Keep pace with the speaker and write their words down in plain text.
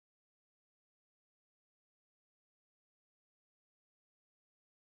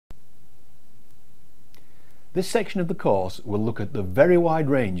This section of the course will look at the very wide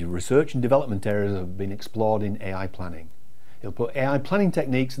range of research and development areas that have been explored in AI planning. It'll put AI planning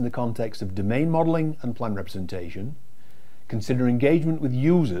techniques in the context of domain modelling and plan representation, consider engagement with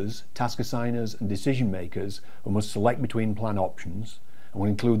users, task assigners and decision makers who must select between plan options, and will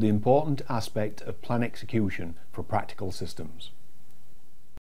include the important aspect of plan execution for practical systems.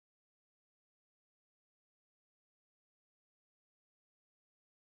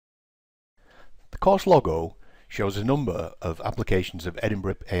 The course logo shows a number of applications of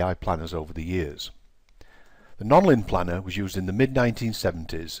Edinburgh AI planners over the years. The Nonlin planner was used in the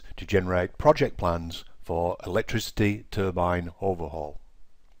mid-1970s to generate project plans for electricity turbine overhaul.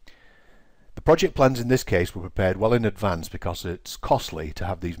 The project plans in this case were prepared well in advance because it's costly to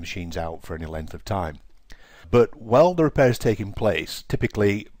have these machines out for any length of time. But while the repair is taking place,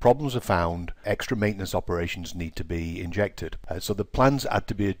 typically problems are found, extra maintenance operations need to be injected. So the plans had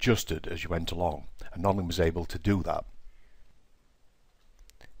to be adjusted as you went along, and Nonlin was able to do that.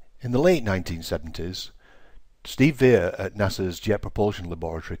 In the late 1970s, Steve Veer at NASA's Jet Propulsion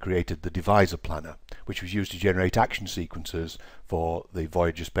Laboratory created the Divisor planner, which was used to generate action sequences for the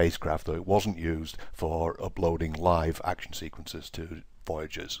Voyager spacecraft, though it wasn't used for uploading live action sequences to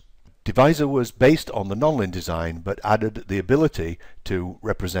Voyagers. Divisor was based on the Nonlin design but added the ability to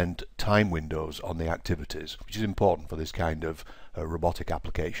represent time windows on the activities, which is important for this kind of robotic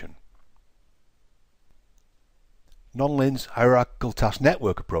application. Nonlin's hierarchical task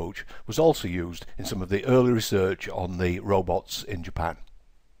network approach was also used in some of the early research on the robots in Japan.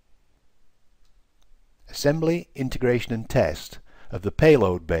 Assembly, integration and test of the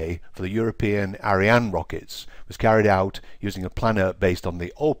payload bay for the European Ariane rockets was carried out using a planner based on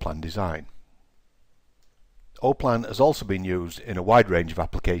the O-Plan design. O-Plan has also been used in a wide range of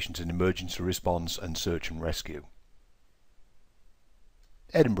applications in emergency response and search and rescue.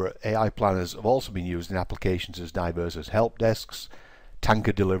 Edinburgh AI planners have also been used in applications as diverse as help desks,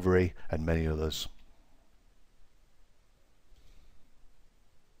 tanker delivery and many others.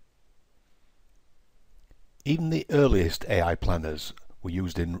 Even the earliest AI planners were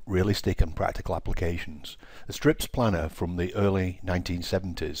used in realistic and practical applications. The STRIPS planner from the early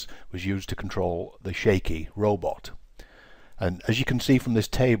 1970s was used to control the Shaky robot. And as you can see from this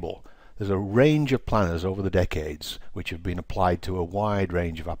table, there's a range of planners over the decades which have been applied to a wide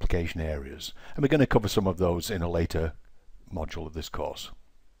range of application areas. And we're going to cover some of those in a later module of this course.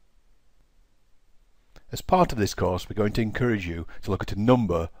 As part of this course, we're going to encourage you to look at a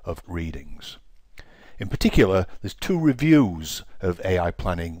number of readings. In particular, there's two reviews of AI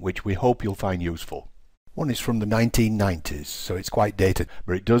planning which we hope you'll find useful. One is from the 1990s, so it's quite dated,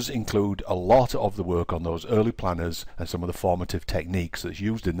 but it does include a lot of the work on those early planners and some of the formative techniques that's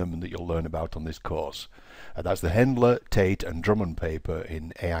used in them and that you'll learn about on this course. That's the Hendler, Tate and Drummond paper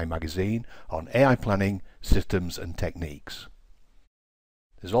in AI Magazine on AI planning, systems and techniques.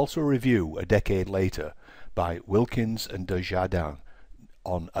 There's also a review a decade later by Wilkins and Desjardins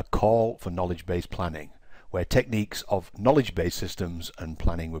on A Call for Knowledge-Based Planning, where techniques of knowledge-based systems and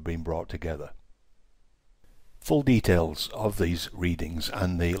planning were being brought together. Full details of these readings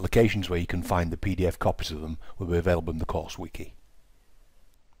and the locations where you can find the PDF copies of them will be available in the course wiki.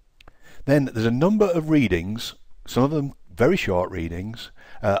 Then there's a number of readings, some of them very short readings,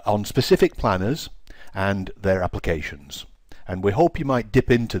 on specific planners and their applications, and we hope you might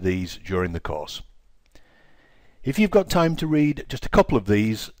dip into these during the course. If you've got time to read just a couple of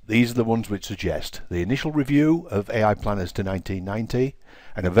these are the ones which suggest the initial review of AI planners to 1990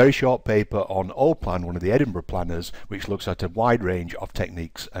 and a very short paper on O-Plan, one of the Edinburgh planners, which looks at a wide range of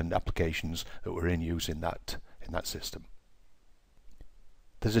techniques and applications that were in use in that system.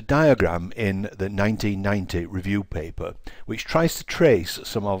 There's a diagram in the 1990 review paper which tries to trace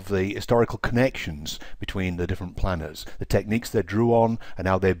some of the historical connections between the different planners, the techniques they drew on and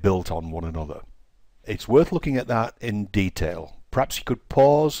how they built on one another. It's worth looking at that in detail. Perhaps you could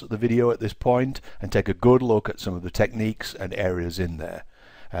pause the video at this point and take a good look at some of the techniques and areas in there.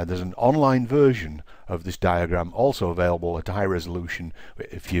 There's an online version of this diagram also available at a high resolution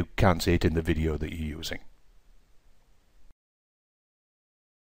if you can't see it in the video that you're using.